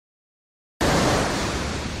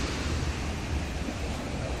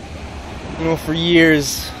You know, for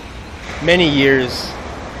years, many years,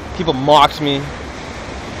 people mocked me,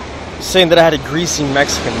 saying that I had a greasy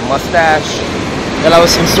Mexican mustache, that I was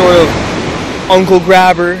some sort of uncle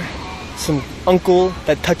grabber, some uncle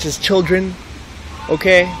that touches children,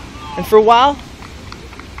 okay? And for a while,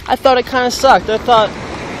 I thought it kind of sucked. I thought,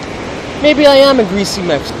 maybe I am a greasy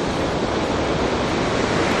Mexican.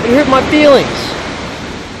 It hurt my feelings.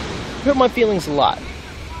 It hurt my feelings a lot.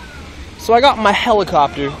 So I got my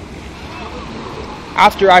helicopter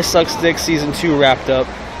after ISUXDIX Season 2 wrapped up.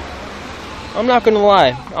 I'm not gonna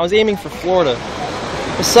lie, I was aiming for Florida.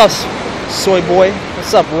 What's up, Soy Boy?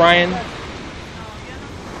 What's up, Ryan?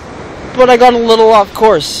 But I got a little off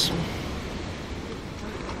course.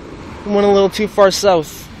 Went a little too far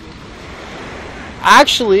south.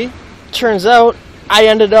 Actually, turns out I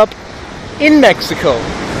ended up in Mexico.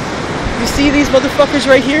 You see these motherfuckers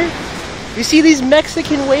right here? You see these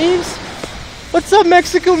Mexican waves? What's up,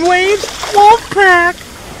 Mexican waves? Wolfpack!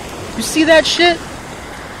 You see that shit?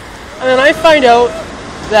 And then I find out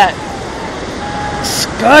that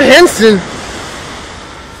Scott Henson,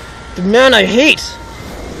 the man I hate,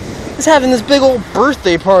 is having this big old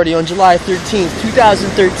birthday party on July 13th,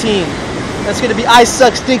 2013. That's going to be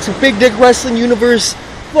ISUXDIX Big Dick Wrestling Universe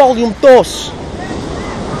Volume 2.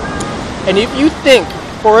 And if you think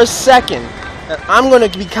for a second that I'm going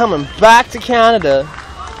to be coming back to Canada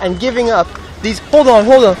and giving up these... Hold on.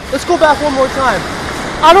 Let's go back one more time.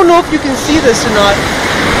 I don't know if you can see this or not.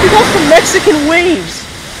 We got some Mexican waves.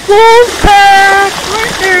 Wolfpack!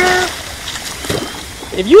 Right there.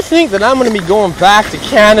 If you think that I'm going to be going back to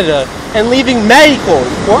Canada and leaving Mexico,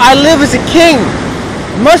 where I live as a king,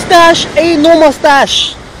 mustache ain't no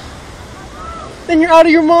mustache, then you're out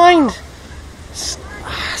of your mind.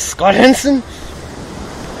 Scott Henson,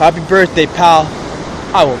 happy birthday, pal.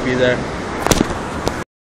 I won't be there.